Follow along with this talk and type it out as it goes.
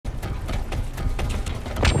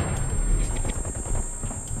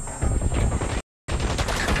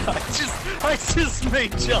just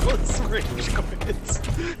made jealous rage quits.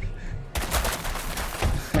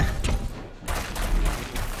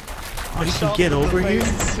 Oh, you can get over here?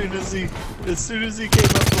 As soon as he came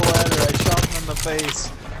up the ladder, I shot him in the face.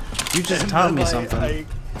 You just taught me something. I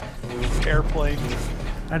airplaned.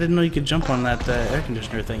 I didn't know you could jump on that air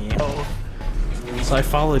conditioner thingy. Oh. So I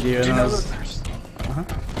followed you, and I was.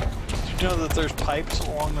 Did you know that there's pipes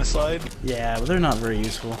along the side? Yeah, but they're not very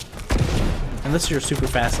useful. Unless you're super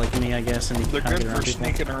fast like me, I guess, and you They're can good get around for people.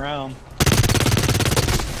 sneaking around.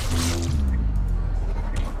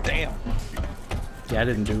 Damn. Yeah, I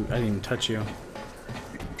didn't even touch you.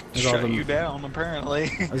 Shut you down,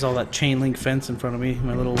 apparently. There's all that chain link fence in front of me.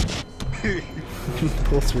 My little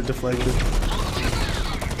bullets were deflected.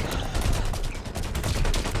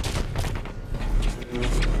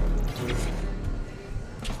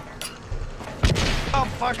 Oh,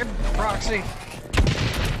 fucking proxy.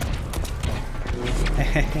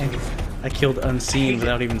 I killed unseen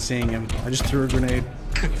without even seeing him. I just threw a grenade.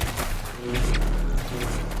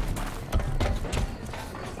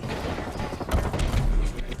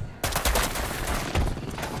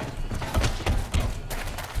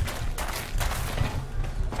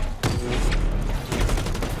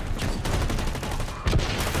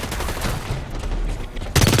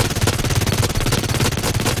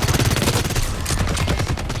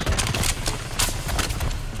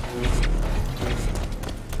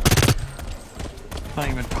 I'm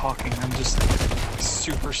not even talking, I'm just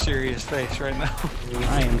super serious face right now.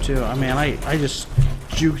 I am too. I mean, I just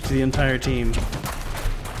juked the entire team.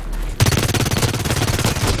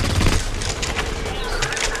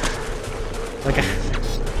 Like,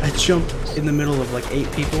 I jumped in the middle of like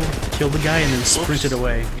 8 people, killed the guy, and then sprinted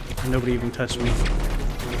away. And nobody even touched me.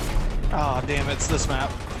 Oh, damn, it's this map.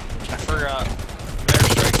 I forgot.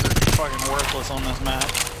 Airstrikes are fucking worthless on this map.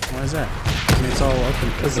 Why is that? I mean, it's all open.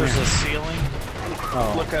 Because there's a ceiling.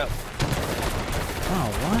 Oh. Look up. Oh,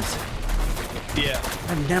 what? Yeah.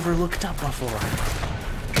 I've never looked up before.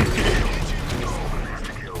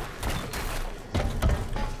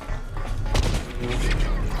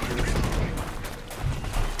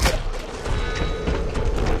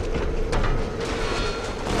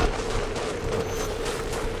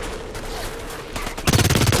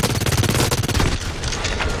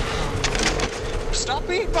 Stop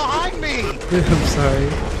being behind me! I'm sorry.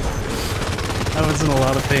 I was in a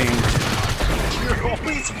lot of pain. You're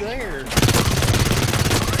always there.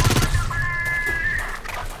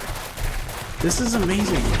 This is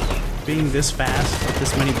amazing. Being this fast with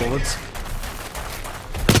this many bullets.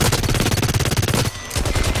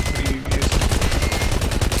 What are you using?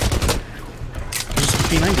 Just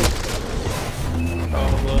behind it.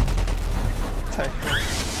 Oh, the tactical.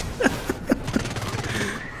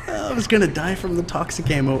 I was gonna die from the toxic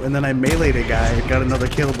ammo, and then I meleeed a guy and got another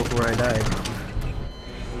kill before I died.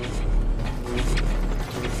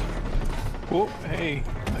 Oh, hey,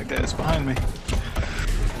 that guy's behind me.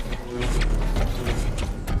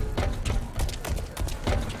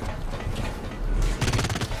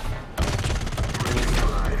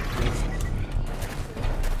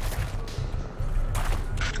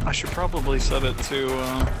 I should probably set it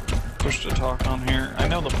to push to talk on here. I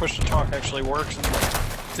know the push to talk actually works in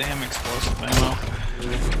damn explosive ammo.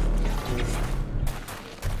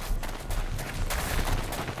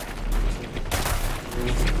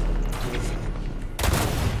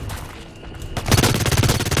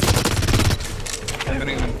 I haven't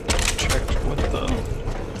even checked what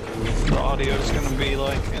the audio is going to be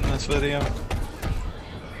like in this video.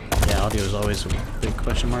 Yeah, audio is always a big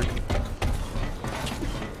question mark.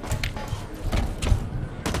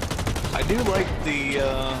 I do like the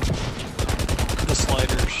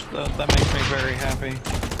sliders. That makes me very happy.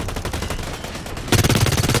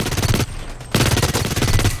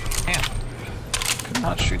 Damn. Could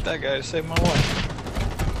not shoot that guy to save my life.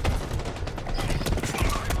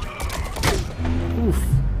 Oof.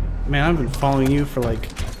 Man, I've been following you for like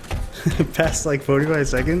past like 45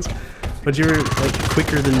 seconds, but you're like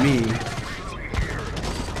quicker than me.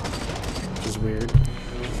 Which is weird.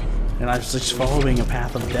 And I was just following a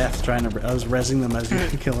path of death, I was rezzing them as you were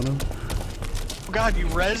killing them. Oh god, you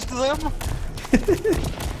rezzed them?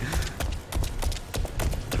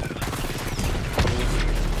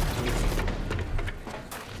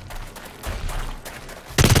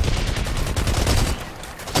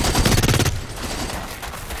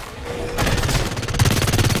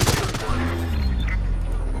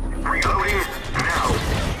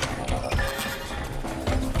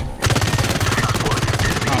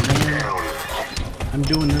 I'm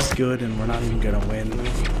doing this good and we're not even gonna win.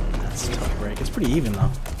 That's a tough break. It's pretty even though.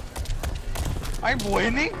 I'm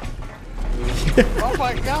winning? Oh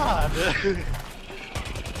my god!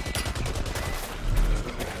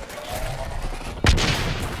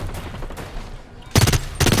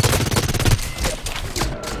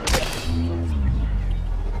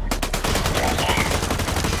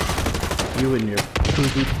 You and your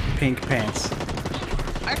poopy pink pants.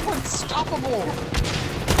 I'm unstoppable!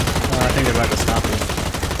 I think they're about to stop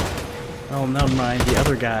you. Oh, never mind. The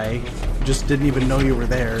other guy just didn't even know you were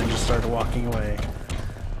there and just started walking away.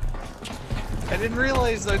 I didn't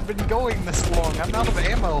realize I'd been going this long. I'm out of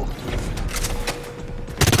ammo.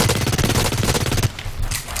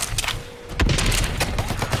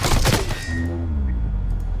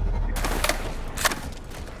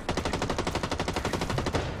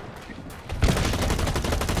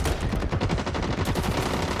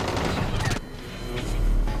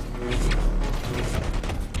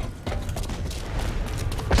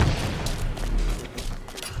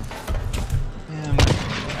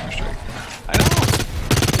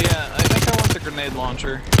 Grenade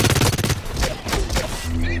launcher.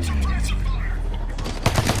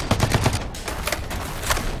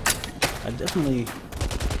 I definitely...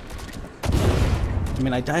 I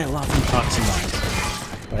mean, I die a lot from proxy mines,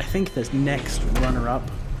 but I think this next runner-up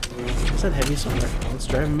is that heavy assault rifle. It's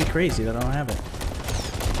driving me crazy that I don't have it.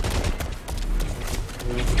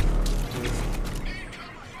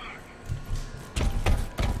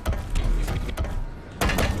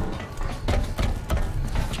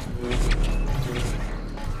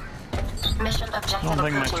 I don't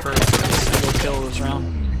think my turret's got a single kill this round.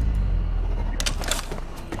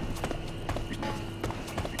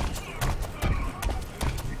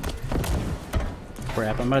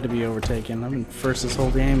 Crap, I'm about to be overtaken. I'm in first this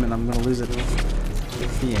whole game and I'm gonna lose it at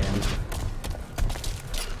the end.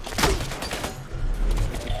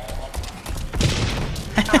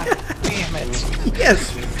 God damn it.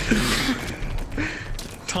 Yes!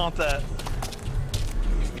 Taunt that.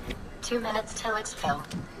 2 minutes till it's filled.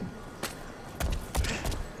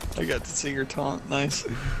 I got to see your taunt. Nice.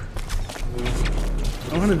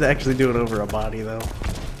 I wanted to actually do it over a body though.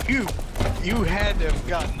 You had to have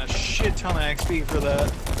gotten a shit ton of XP for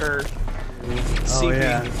that. Or CP. Oh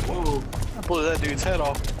yeah. Whoa. I blew that dude's head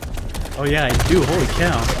off. Oh yeah, I do. Holy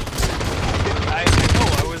cow. I know,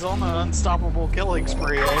 I was on an unstoppable killing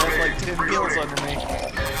spree. I had like 10 kills under me.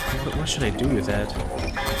 What should I do with that?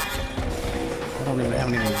 I don't even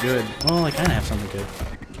have anything good. Well, I kind of have something good.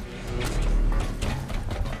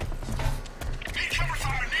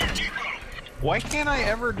 Why can't I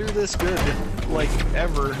ever do this good? Like,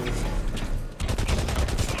 ever.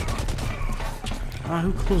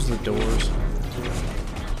 Who closed the doors?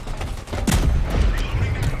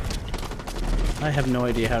 I have no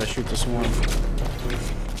idea how to shoot the swarm.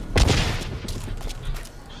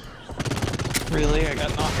 Really? I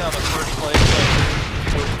got knocked out of first place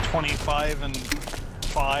like 25 and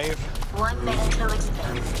 5. 1 minute till it's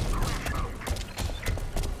filled.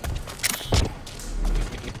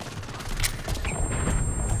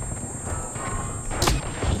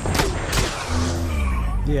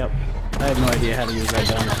 Yep. I have no idea how to use that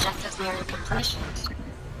gun. Objectives nearing completion.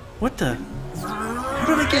 What the? How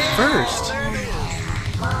did I get first?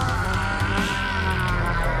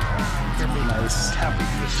 Nice. Tapping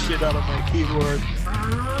the shit out of my keyboard.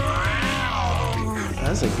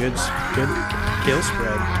 That's a good kill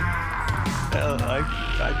spread. I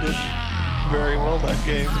did very well that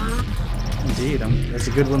game. Indeed. That's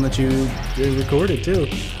a good one that you recorded too.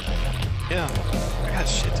 Yeah. I got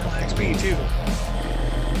shit ton of XP too.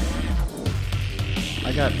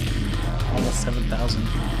 I got almost 7,000.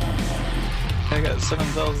 I got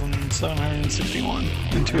 7,761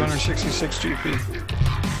 and 266 GP.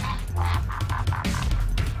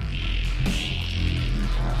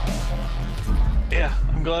 Yeah,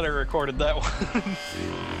 I'm glad I recorded that one.